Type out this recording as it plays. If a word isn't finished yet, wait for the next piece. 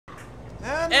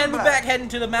And we're back heading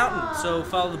to the mountain, so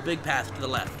follow the big path to the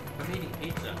left. I'm eating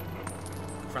pizza.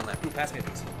 Front left. Ooh, pass me a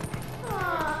pizza.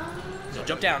 So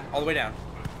jump down, all the way down.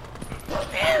 What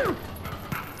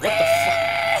the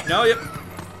fuck? No, yep.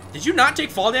 Did you not take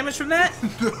fall damage from that?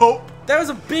 Nope. That was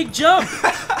a big jump.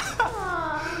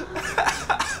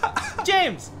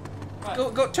 James,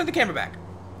 go turn the camera back.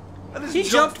 He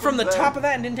jumped from the top of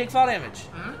that and didn't take fall damage.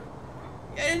 Hmm?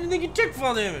 I didn't think he took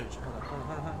fall damage.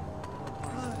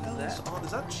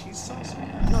 Is that cheese sauce?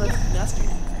 No, that's nasty. I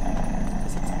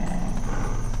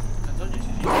told you to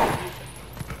eat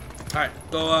pizza. Alright,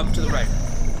 go up to the right.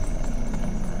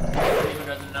 Anybody who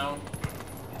doesn't know,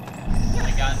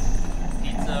 I got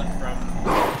pizza from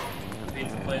the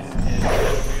pizza place in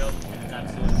Chesterfield. It's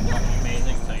absolutely fucking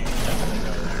amazing, so you should definitely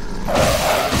go there.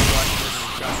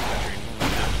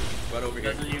 Right over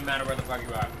here. Doesn't even matter where the fuck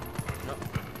you are. Nope.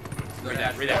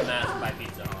 Read that. Mass buy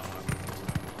pizza.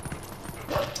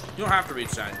 You don't have to read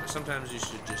signs, but sometimes you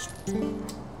should just...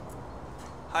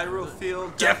 Hyrule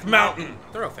Field. Death Mountain!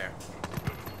 Thoroughfare.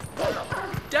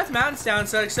 Death Mountain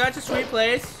sounds like such a sweet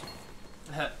place.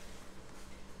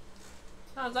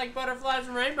 Sounds like butterflies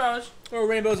and rainbows. Or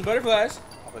rainbows and butterflies.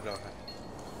 I'll put it on that.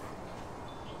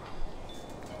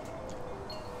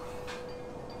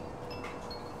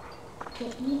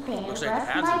 Looks like the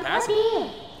paths are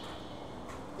passable.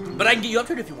 But I can get you up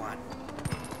to it if you want.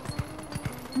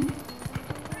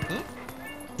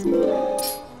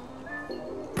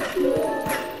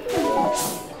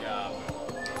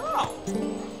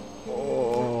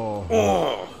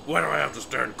 Oh, why do I have to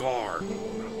stand guard?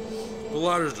 The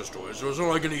ladder's destroyed, so it's not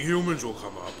like any humans will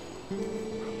come up.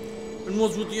 And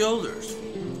what's with the elders?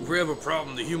 If we have a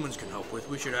problem the humans can help with,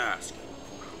 we should ask.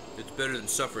 It's better than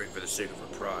suffering for the sake of our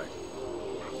pride.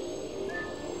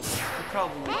 He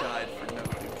probably died for no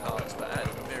good cause, but had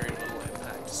very little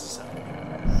impact to society.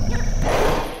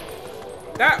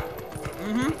 That!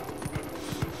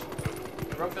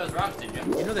 Broke those rocks, did you?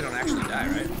 You know they don't actually die,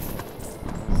 right?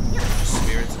 Just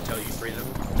spirits until you free them.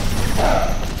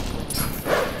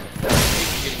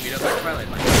 You're getting beat up by Twilight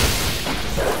Light.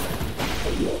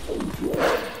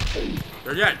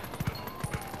 They're dead.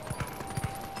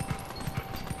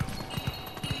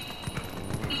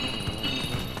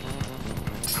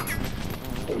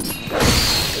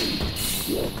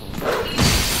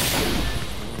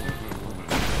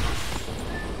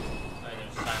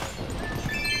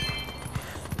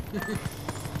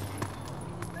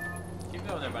 Keep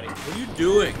going there, buddy. What are you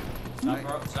doing?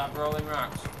 Stop rolling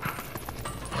rocks.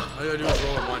 All you gotta do is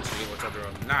roll it once and get what's under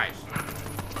them. Nice.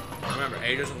 Remember,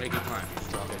 A doesn't make you climb. You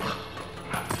just drop it in.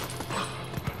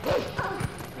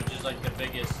 Which is like the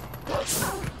biggest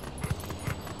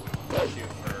issue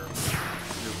for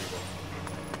New people.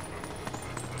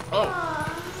 Oh!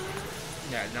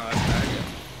 Yeah, no, that's a bad idea.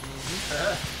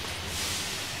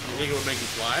 You think it would make you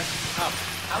fly? Oh,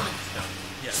 how many stone?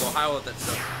 Yeah, go high with that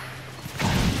stuff.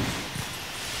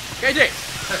 KJ!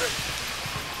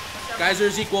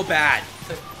 Geysers equal bad.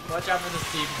 Watch out for the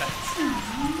steam vents.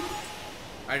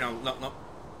 I know, no.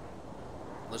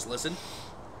 Let's listen.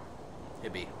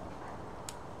 Hit B.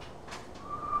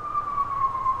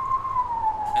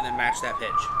 And then match that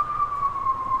pitch.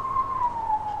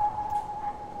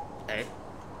 A.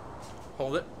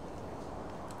 Hold it.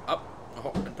 Up.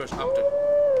 And push up to...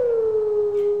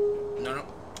 No.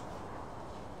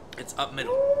 It's up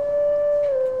middle.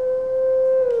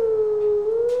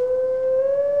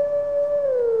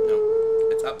 No.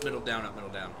 It's up, middle, down, up, middle,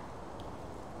 down.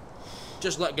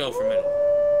 Just let go for middle.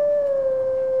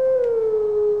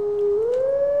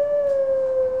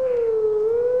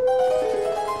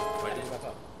 Why did you back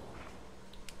up?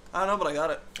 I don't know, but I got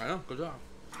it. I know, good job.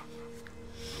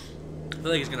 I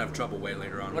feel like he's gonna have trouble way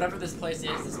later on. Whatever this place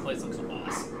is, this place looks a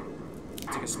boss.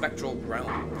 It's like a spectral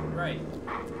realm. Right.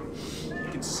 You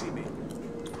can see me.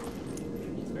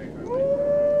 He's very far away.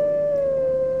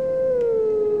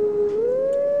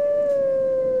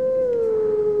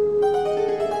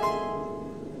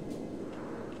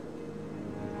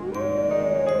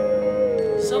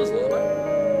 Sells a little bit.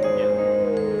 Yeah.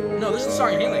 No, this is the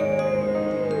song of healing.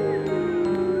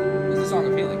 This is the song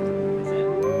of healing. Is it?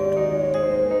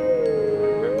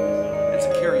 It's a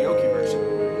karaoke version.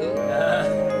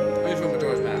 I just went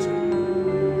Majora's Mask.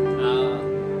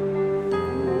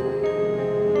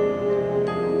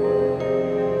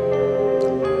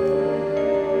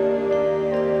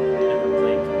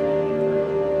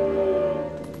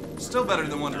 Still better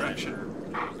than One Direction.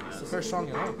 It's the first song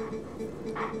you know.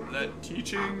 Let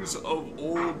teachings of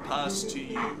old pass to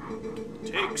you.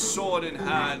 Take sword in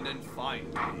hand and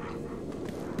find me.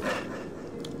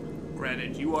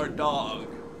 Granted, you are dog,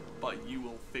 but you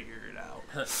will figure it out.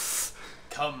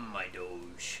 Come, my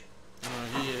Doge.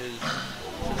 He is.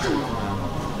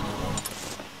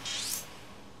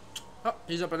 Oh,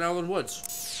 he's up in Elden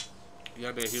Woods. You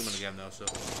gotta be a human again, though, so.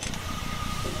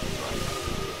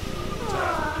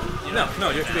 No,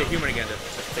 you have to be a human again to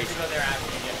face You it. go there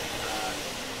after you get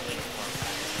link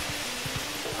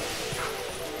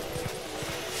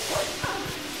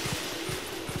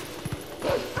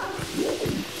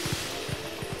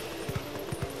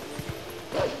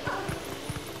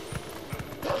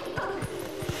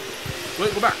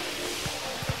Wait, go back.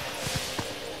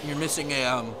 You're missing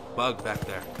a bug back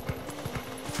there.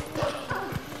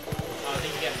 Oh, I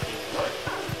think you get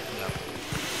No.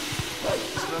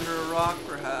 Is it under a rock,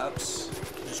 perhaps?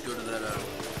 Just go to that.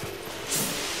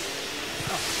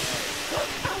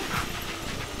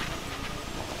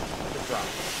 Good drop.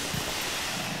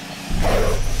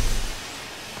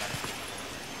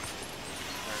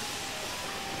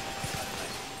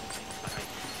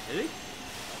 Did he?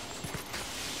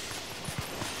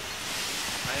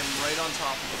 I am right on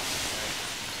top of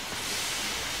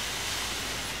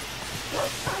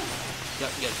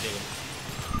Yep, you gotta dig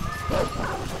him.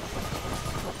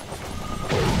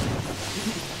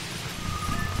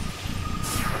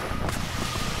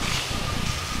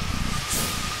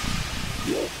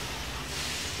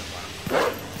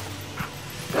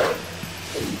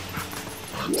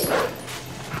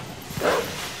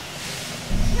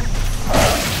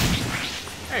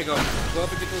 There you go. Go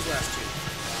up and get those last two.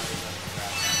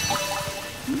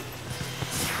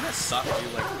 Doesn't that suck?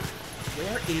 You're like,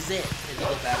 where is it? And you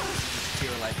go back to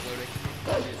your life floating.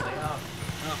 And it's like, oh.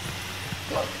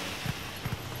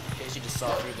 In case you just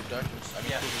saw through the darkness. I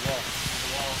mean, through the wall.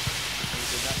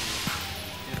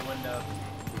 through the window.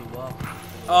 Through the wall.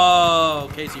 Oh,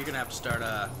 okay, so you're gonna have to start,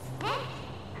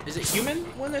 is it human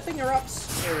when the thing erupts?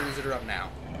 Or does it erupt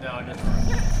now? No, just.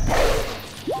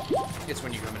 It's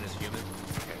when you come in as human.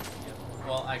 Okay.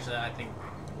 Well, actually, I think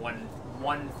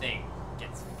one thing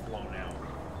gets blown out.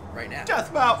 Right now.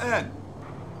 Death Mountain!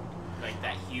 Like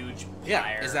that huge fire.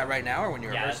 Yeah, is that right now or when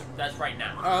you're a Yeah, person? that's right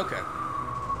now. Oh, okay.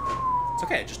 It's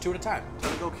okay, just two at a time.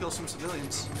 Time to go kill some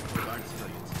civilians.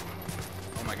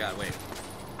 Oh my god, wait.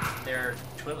 They're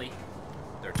twilly.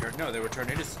 No, they were turned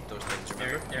into those things,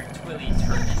 remember? They're twilly turned into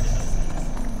those things.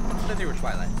 I thought they were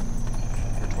Twilight.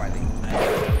 Or Twilight.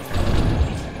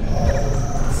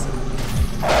 So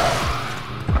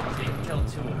you can kill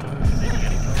two of them, and then you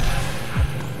gotta kill one.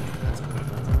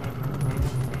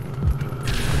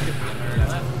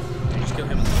 Left. You just kill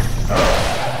him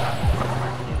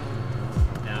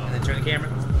No. and then turn the camera.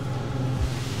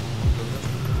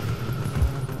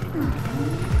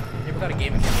 Never thought a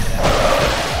game would give me that.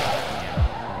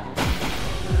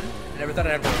 I never thought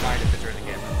I'd have to remind it to turn the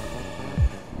camera.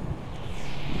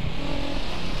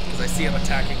 Because I see him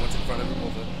attacking what's in front of him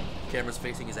while the camera's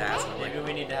facing his ass. And I'm like, Maybe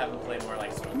we need to have him play more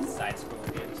like sort of side-scroll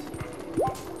games.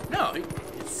 no,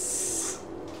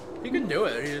 he can do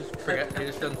it. He just forget. He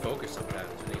just doesn't focus sometimes.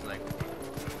 And he's like,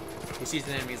 he sees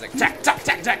an enemy. He's like, tack, tack,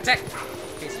 tack, tack, tack.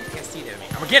 Okay, so you can't see the enemy.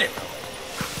 I'm gonna get it.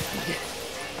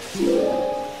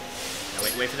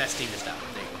 Now wait for that steam to stop.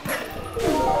 There you go.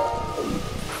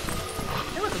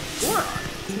 Hey, what's a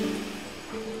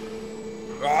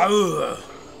Goron?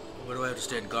 Why do I have to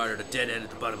stand guard at a dead end at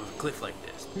the bottom of a cliff like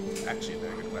this? Actually, a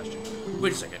very good question.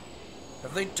 Wait a second.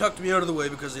 Have they tucked me out of the way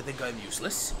because they think I'm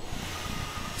useless?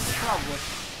 Probably.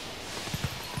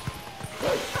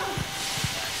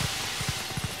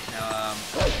 Now,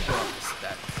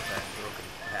 that broken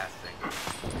path thing.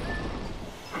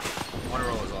 One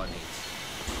roll is all it needs.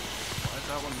 Why is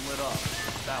that one lit up?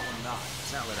 That one not.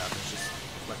 It's not lit up, it's just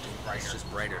reflecting bright. It's just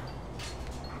brighter.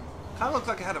 Kind of looked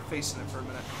like it had a face in it for a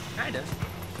minute. Kinda.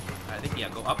 I think, yeah,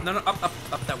 go up. No,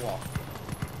 up that wall.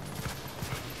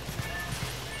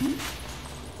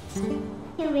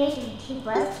 You're making too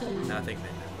broken. Nothing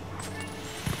then.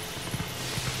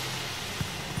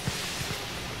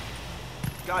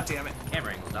 God damn it.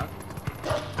 Camera angle, dog.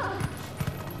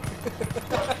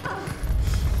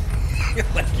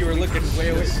 Like you were looking way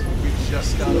away. We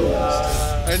just got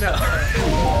lost. I know.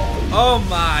 Oh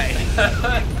my.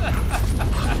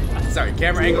 Sorry,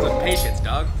 camera angles with patience,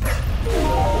 dog.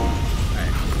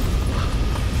 Alright.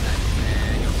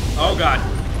 Oh god.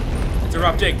 It's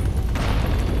erupting.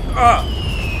 Oh.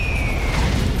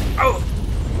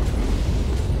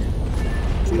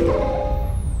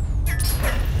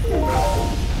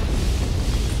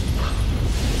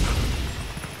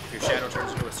 If your shadow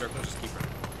turns into a circle, just keep running.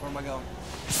 Where am I going?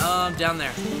 Down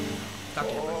there. Talk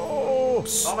to him.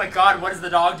 Oh my god, what is the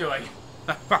dog doing?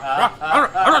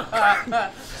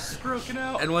 Broken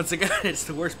out. And once again, it's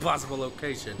the worst possible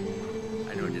location.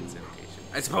 I know it didn't say location.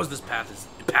 I suppose this path is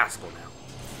impassable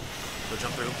now. Go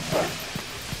jump through.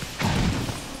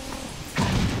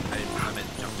 I meant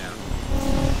jump down.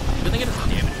 Good thing it doesn't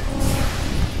damage you.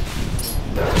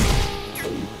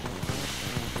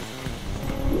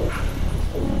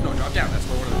 No, drop down. That's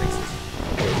where one of the things is.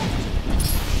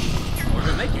 Or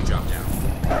it'll make you drop down.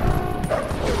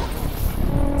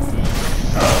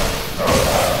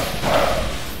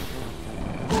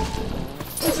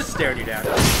 He's just staring you down.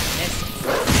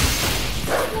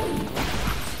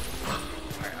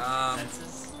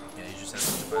 Senses? Yeah, you just have to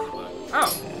find the bug.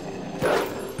 Oh!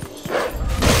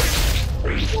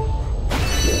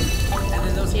 And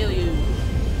then those heal you.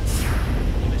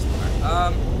 You missed the part.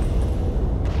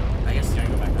 I guess. Gotta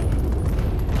go back up.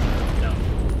 No.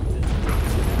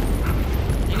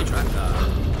 You can try.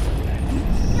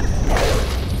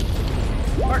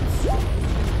 Parts.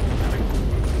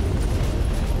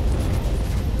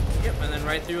 Yep, and then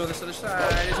right through on this other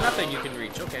side is nothing you can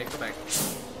reach. Okay, go back.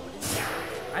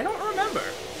 I don't remember. I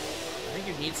think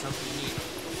you need something you need.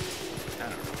 I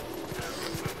don't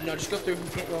know. No, just go through. You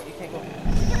can't go. You can't go. Yeah.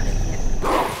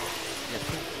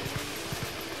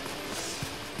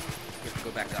 You have to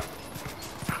go back up.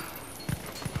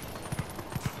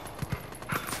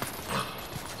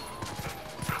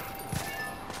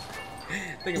 I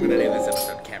think I'm gonna name this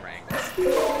episode Camera Angles.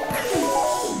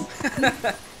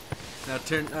 Now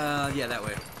turn, yeah, that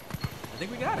way. I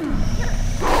think we got it. Done.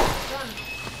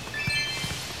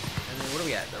 And then what are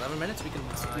we at? 11 minutes? We can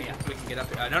get up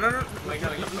here. No. Wait,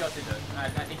 no, you can go through the. I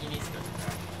think he needs to go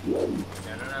through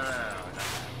there. No.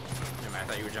 Never mind, I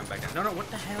thought you were jumping back down. No, what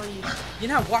the hell are you?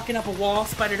 You're not walking up a wall,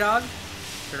 spider dog.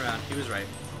 Turn around. He was right.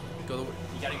 Go the way.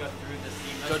 You gotta go through the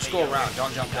steam. Go, just go around.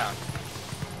 Don't jump down.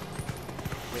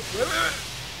 Wait.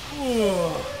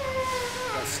 Ooh.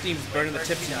 That steam's burning the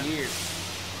tips of your ears.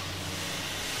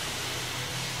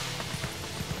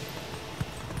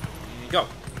 Go.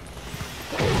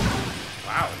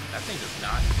 Wow, that thing does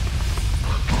not.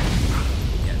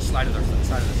 Yeah, slide to the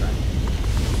side of the side.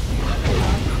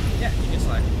 Yeah, you can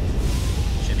slide.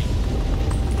 Shimmy.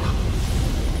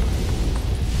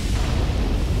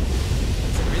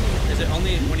 Is it really? Is it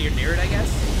only when you're near it, I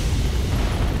guess?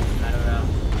 I don't know.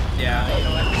 Yeah. You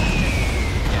know what?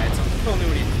 Yeah, it's only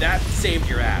when you. That saved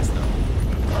your ass, though.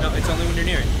 No, it's only when you're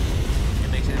near it.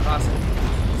 It makes it impossible.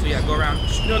 So yeah, go around.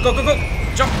 No, go!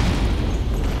 Jump!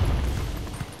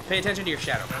 Pay attention to your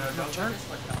shadow. No, turn.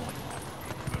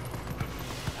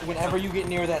 Whenever you get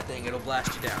near that thing, it'll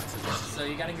blast you down. So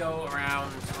you gotta go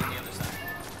around on the other side.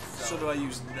 So do I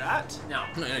use that? No.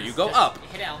 No, you go up.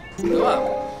 Hit L. Go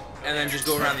up. And then just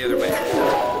go around the other way.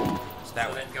 So that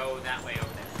So way. then go that way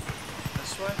over there.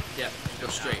 This way? Yeah, go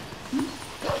straight.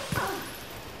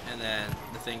 And then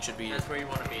the thing should be... That's where you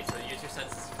want to be, so use your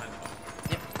senses to find the bug.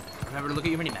 Yep. Remember to look at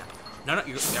your mini map. No, I don't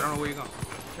know where you're going.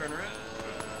 Turn around.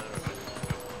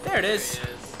 There it is. There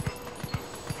it is.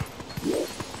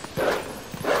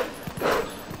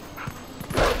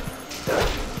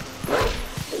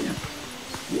 Yeah.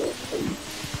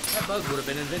 That bug would have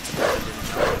been invincible if it didn't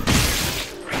know.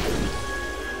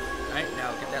 Alright,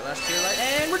 now get that last clear light,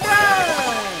 and we're done!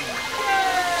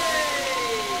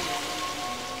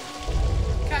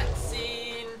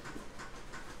 Cutscene.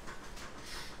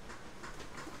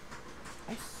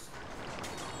 Nice.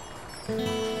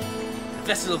 The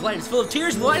Festival of Light is full of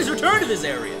tears, and the light has returned to this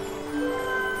area.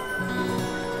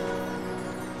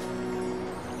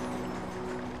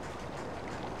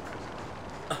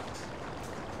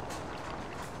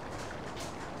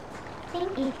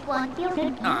 Think it won't feel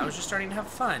good. Oh, I was just starting to have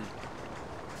fun.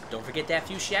 Don't forget that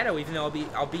few shadow, even though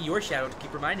I'll be your shadow to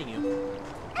keep reminding you.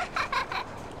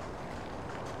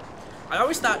 I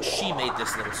always thought she made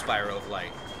this little spiral of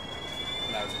light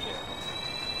when I was a kid.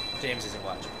 James isn't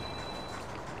watching.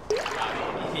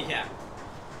 Yeah.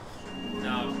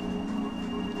 No.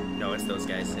 No, it's those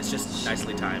guys. It's just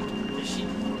nicely timed. She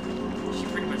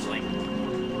pretty much like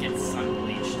gets sun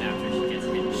bleached after she gets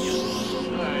hit in the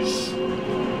shield. Nice.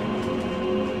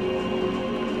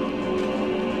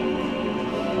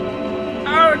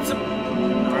 Oh, it's a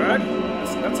bird.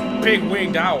 That's a big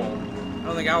winged owl. I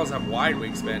don't think owls have wide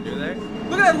wingspan, do they?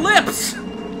 Look at that lips!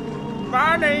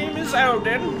 My name is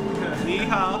Eldin.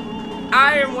 Yeehaw.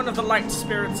 I am one of the light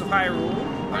spirits of Hyrule.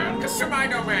 This is my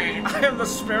domain. I am the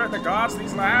spirit that guards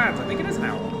these lands. I think it is an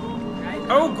owl.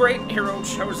 Oh, great hero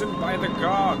chosen by the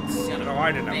gods. No,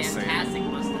 I didn't have to say it. Fantastic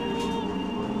mustache.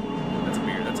 That's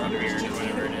weird. That's Weird, weird.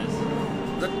 whatever it is.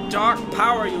 The dark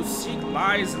power you seek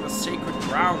lies in the sacred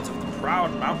grounds of the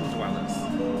proud mountain dwellers.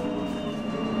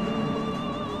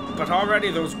 But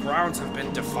already those grounds have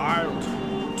been defiled,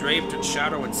 draped in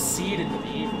shadow and seeded with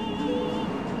evil.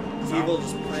 Evil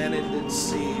just planted its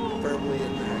seed firmly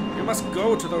in there. We must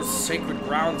go to those sacred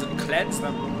grounds and cleanse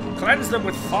them. Cleanse them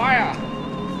with fire.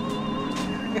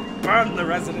 Burn the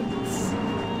residents.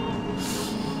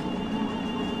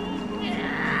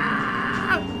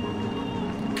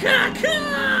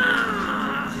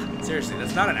 Seriously,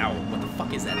 that's not an owl. What the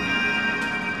fuck is that?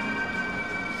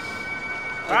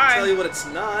 I'll tell you what it's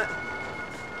not.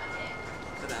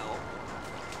 An owl.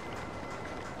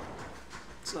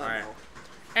 It's not an owl.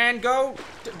 And go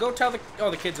tell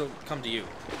the kids will come to you.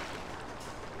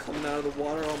 Coming out of the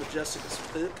water all majestic as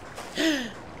fuck.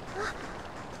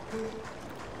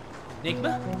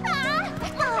 Enigma?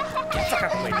 Get the fuck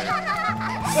out of the way, man.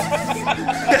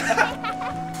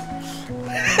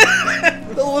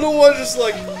 The little one just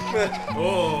like, meh.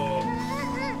 Oh.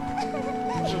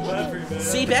 So bad for you, man.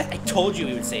 See, Beth? I told you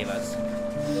he would save us.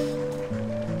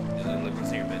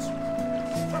 Listen here,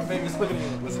 bitch. I'm famous. Look at me.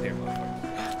 Listen here, motherfucker.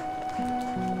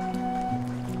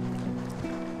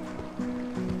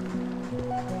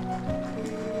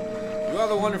 You are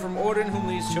the one from Orden whom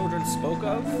these children spoke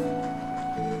of?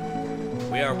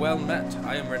 We are well met.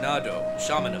 I am Renato,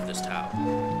 shaman of this town.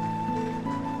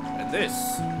 And this...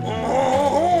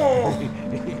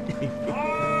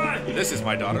 this is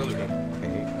my daughter, Luca.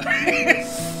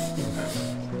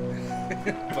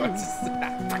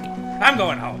 I'm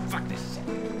going home. Fuck this shit.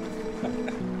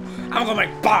 I'm gonna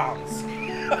make bombs.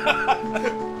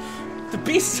 The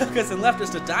beast took us and left us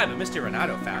to die, but Mr.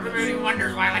 Renato found us. Everybody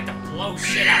wonders why I like to blow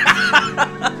shit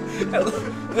out.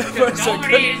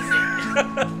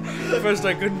 First,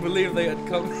 I couldn't believe they had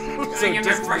come. So get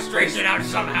their frustration out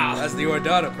somehow. That's the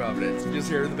Ordana Providence. You just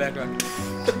hear it in the background.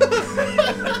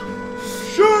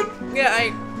 Shut!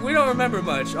 Yeah, we don't remember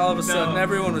much. All of a sudden,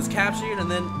 everyone was captured,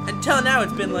 and then until now,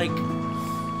 it's been like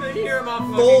You hear him all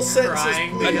Full fucking sentences,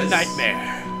 crying. please. a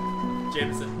nightmare.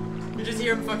 Jameson. You just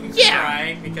hear him fucking Yeah.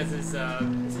 crying because his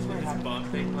bum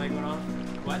thing like went off.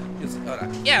 What?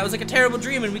 Yeah, it was like a terrible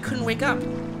dream, and we couldn't wake up.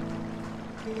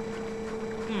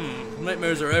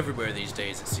 Nightmares are everywhere these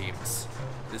days, it seems.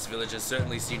 This village has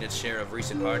certainly seen its share of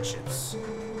recent hardships.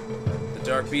 The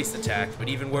dark beast attacked, but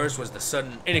even worse was the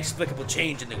sudden, inexplicable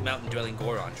change in the mountain-dwelling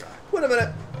Goron tribe. Wait a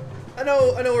minute. I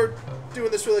know we're doing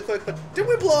this really quick, but didn't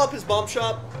we blow up his bomb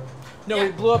shop? No, Yeah.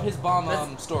 we blew up his bomb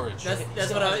That's- storage. That's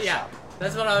what I was, yeah.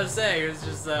 That's what I was saying. It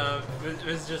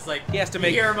was just like He has to you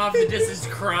make- hear him off the distance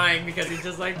crying because he's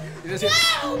just like, You just hear,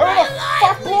 "No, "Oh, my the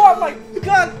fuck blew up my livelihood!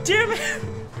 god damn it!"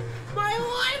 My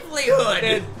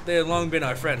livelihood!" They had long been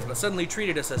our friends, but suddenly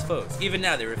treated us as foes. Even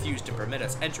now, they refuse to permit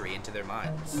us entry into their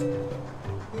minds.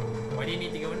 Why do you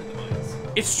need to go into the mines?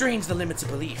 It strains the limits of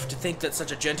belief to think that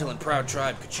such a gentle and proud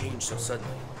tribe could change so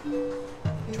suddenly.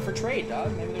 For trade,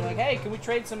 dog. Maybe they're like, hey, can we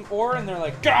trade some ore? And they're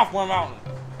like, get off my mountain.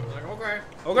 I'm like, okay.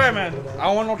 Okay, man. I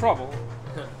don't want no trouble.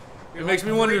 You're It makes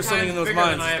like me wonder if 3 something in times those bigger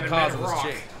than mines I is am the in cause of Bedrock.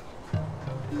 this change.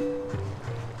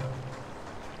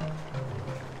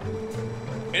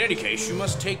 In any case, you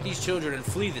must take these children and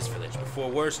flee this village before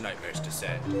worse nightmares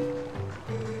descend.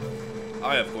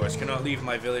 I, of course, cannot leave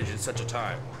my village at such a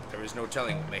time. There is no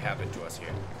telling what may happen to us here.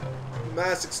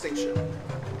 Mass extinction.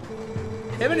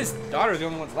 Him and his daughter are the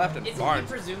only ones left in the Isn't he barn.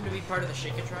 presumed to be part of the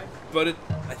Shika tribe?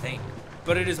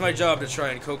 But it is my job to try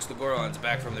and coax the Gorons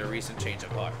back from their recent change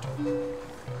of heart.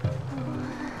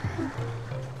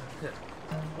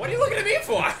 What are you looking at me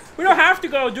for? We don't have to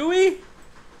go, do we?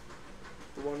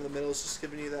 The one in the middle is just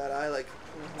giving you that eye like,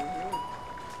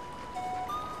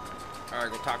 Alright,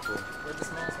 go talk to him. Where's the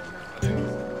smallest one?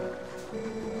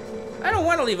 I don't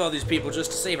want to leave all these people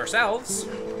just to save ourselves.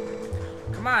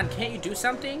 Come on, can't you do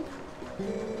something?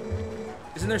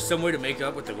 Isn't there some way to make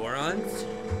up with the Gorons?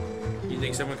 You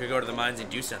think someone could go to the mines and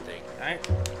do something? Alright,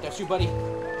 that's you, buddy.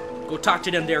 Go talk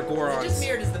to them there, Is it Gorons. just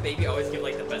me or does the baby always give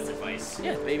like the best advice?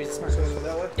 Yeah, the baby's smart. so go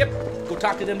that way? Yep, go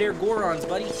talk to them there, Gorons,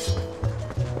 buddy.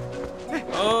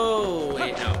 Oh,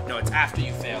 wait, no, it's after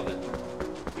you fail that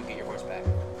you get your horse back.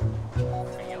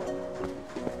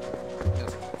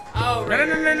 Oh, right.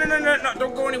 No,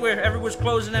 don't go anywhere. Everywhere's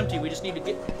closed and empty. We just need to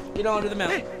get onto the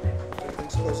mountain.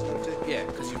 Everything's close and empty. Yeah,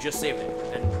 because you just saved it,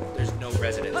 and there's no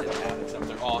residents in town except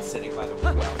they're all sitting by the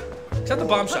well. Except the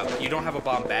bomb shop. You don't have a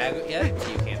bomb bag yet, so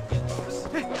you can't get bombs.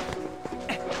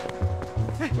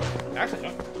 Actually,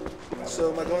 no.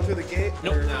 So am I going through the gate?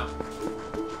 Nope. Or No.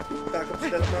 back up to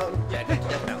Death Mountain? Yeah, go to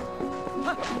Death Mountain.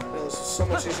 No, this is so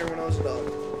much easier when I was a dog.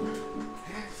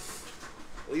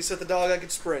 At least with the dog I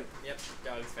could sprint. Yep,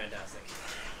 dog's fantastic.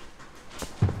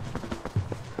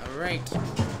 Alright.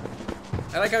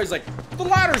 I like how he's like, the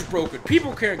ladder's broken.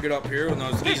 People can't get up here in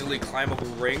those easily climbable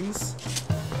rings.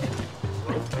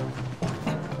 I'm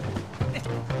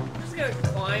just gonna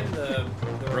climb the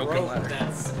Broken rope ladder.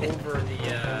 that's over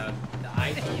the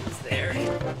I-beams there.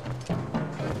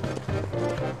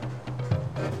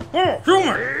 Oh,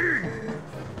 human!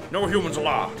 No humans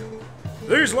allowed.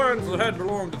 These lands had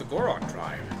belonged to the Goron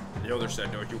tribe. The others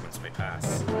said no humans may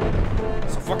pass.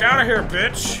 So fuck out of here,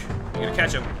 bitch! You gotta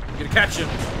catch him. You gotta catch him.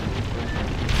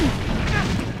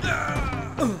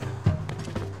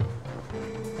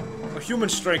 A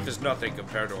human's strength is nothing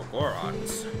compared to a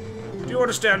Goron's. Do you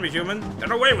understand me, human?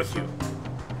 Then away with you.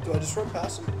 Do I just run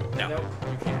past him? No,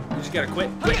 you can't. You just gotta quit.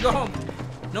 Quit and go home.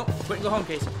 No, quit and go home,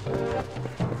 Casey.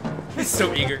 He's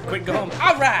so eager. Quit and go home.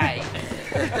 All right.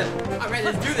 All right,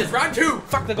 let's do this. Round 2.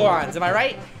 Fuck the Gorons. Am I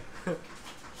right?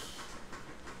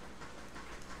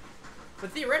 But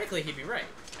theoretically, he'd be right.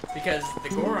 Because the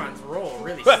Gorons roll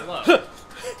really slow.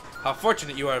 How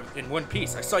fortunate you are in one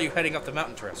piece. I saw you heading up the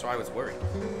mountain terrace, so I was worried.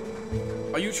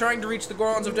 Are you trying to reach the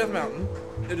Gorons of Death Mountain?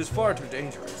 It is far too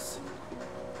dangerous.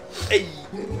 Hey!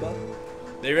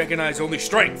 They recognize only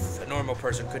strength. A normal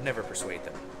person could never persuade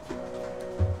them.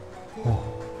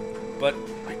 But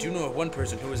I do know of one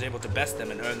person who was able to best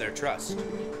them and earn their trust.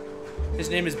 His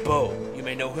name is Bo. You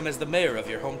may know him as the mayor of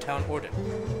your hometown Orden.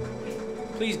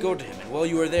 Please go to him, and while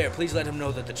you are there, please let him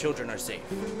know that the children are safe.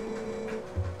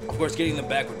 Of course, getting them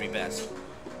back would be best,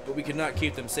 but we cannot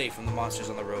keep them safe from the monsters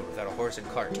on the road without a horse and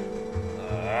cart.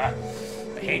 I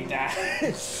hate that.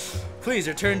 Please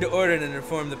return to Orden and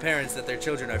inform the parents that their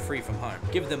children are free from harm.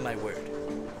 Give them my word.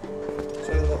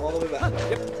 So I go all the way back.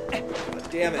 Yep.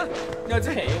 God damn it. No, it's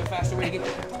okay. You have a faster way to get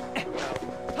there.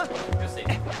 Go see.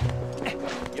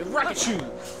 You have rocket shoes.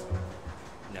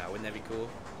 No, wouldn't that be cool?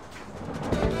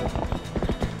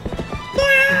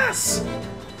 My ass!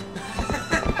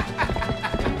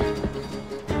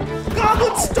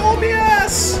 Goblin stole me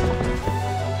ass!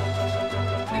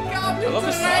 The goblins love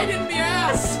this are right song. in the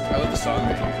ass! I love the song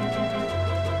right here.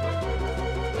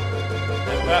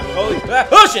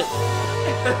 Oh shit!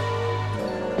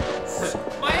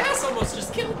 My ass almost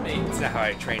just killed me. That's not how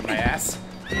I trained my ass.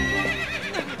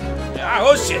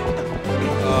 Oh shit!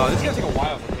 This is gonna take a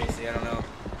while for Casey. I don't know.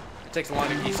 It takes a long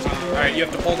to piece too. All right, you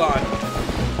have to hold on,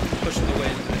 push in the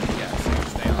wind, and then yeah, so you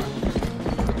stay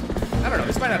on. I don't know.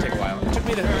 This might not take a while. It took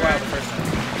me a while the first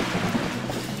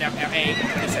time. Now A.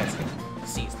 What it says?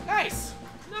 Cease. Nice.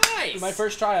 Nice! My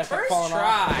first try, I kept First falling off.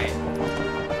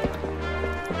 try.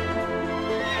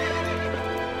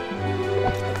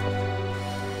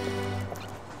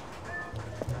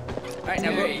 All right,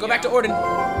 now There go you back to go. Orden.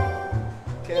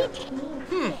 Okay.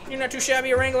 You're not too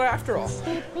shabby a wrangler after all.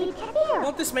 Simply tell.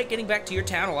 Won't this make getting back to your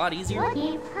town a lot easier? What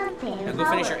is hunting? Now go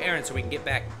finish your errand so we can get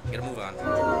back. Gotta move on.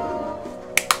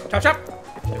 Chop, chop!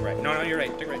 Take right. No, you're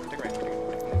right. Take right. Take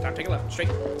right. Time, take a left. Straight.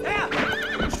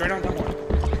 Yeah. Straight on, don't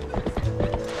worry.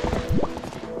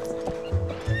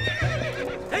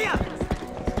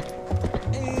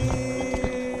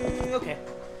 Okay.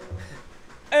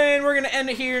 And we're gonna end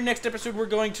it here. Next episode, we're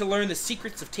going to learn the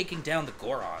secrets of taking down the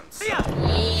Gorons.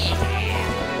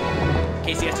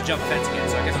 Casey has to jump a fence again,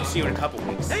 so I guess we'll see you in a couple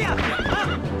weeks.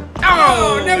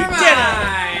 Oh, Never we did it!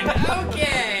 mind!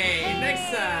 Okay,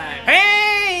 next time.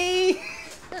 Hey!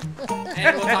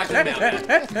 And we'll talk to them about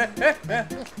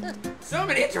that. So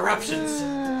many interruptions.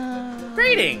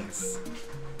 Greetings!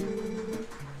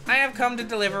 I have come to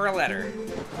deliver a letter.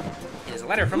 It is a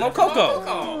letter from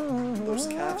Okoko. Those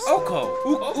calves. Oko.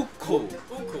 Uku.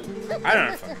 Uku. I don't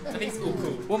know. I think it's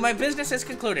Uku. Well, my business is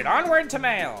concluded. Onward to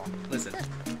mail. Listen.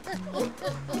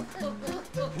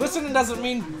 Listen doesn't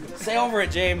mean say over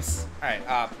it, James. All right,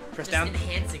 press Just down.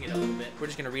 enhancing it a little bit. We're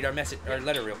just gonna read our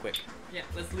letter real quick. Yeah,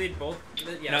 let's read both.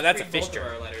 Yeah, No, let's that's a read both fixture.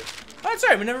 of our letters. Oh,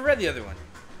 sorry, we never read the other one.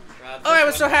 This Oh, I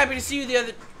was so one- happy to see you the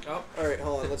other. Oh, Alright,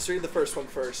 hold on. Let's read the first one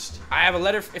first. I have a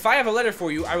letter. If I have a letter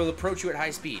for you, I will approach you at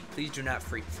high speed. Please do not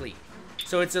flee.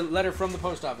 So it's a letter from the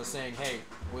post office saying, "Hey,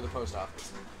 we're the post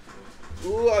office."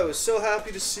 Ooh, I was so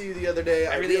happy to see you the other day.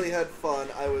 I really- really had fun.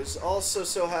 I was also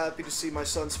so happy to see my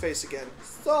son's face again.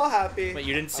 So happy. Wait,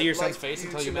 you didn't see your I'd son's like face you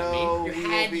until you to met me? know You we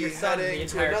had will be your son the heading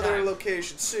to entire another time.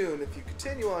 location soon. If you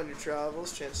continue on your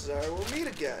travels, chances are we'll meet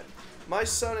again. My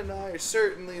son and I are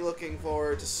certainly looking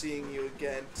forward to seeing you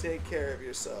again. Take care of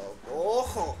yourself.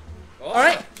 Oh. All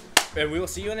right, and we will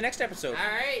see you in the next episode. All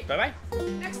right. Bye bye.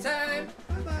 Next time.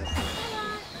 Bye-bye.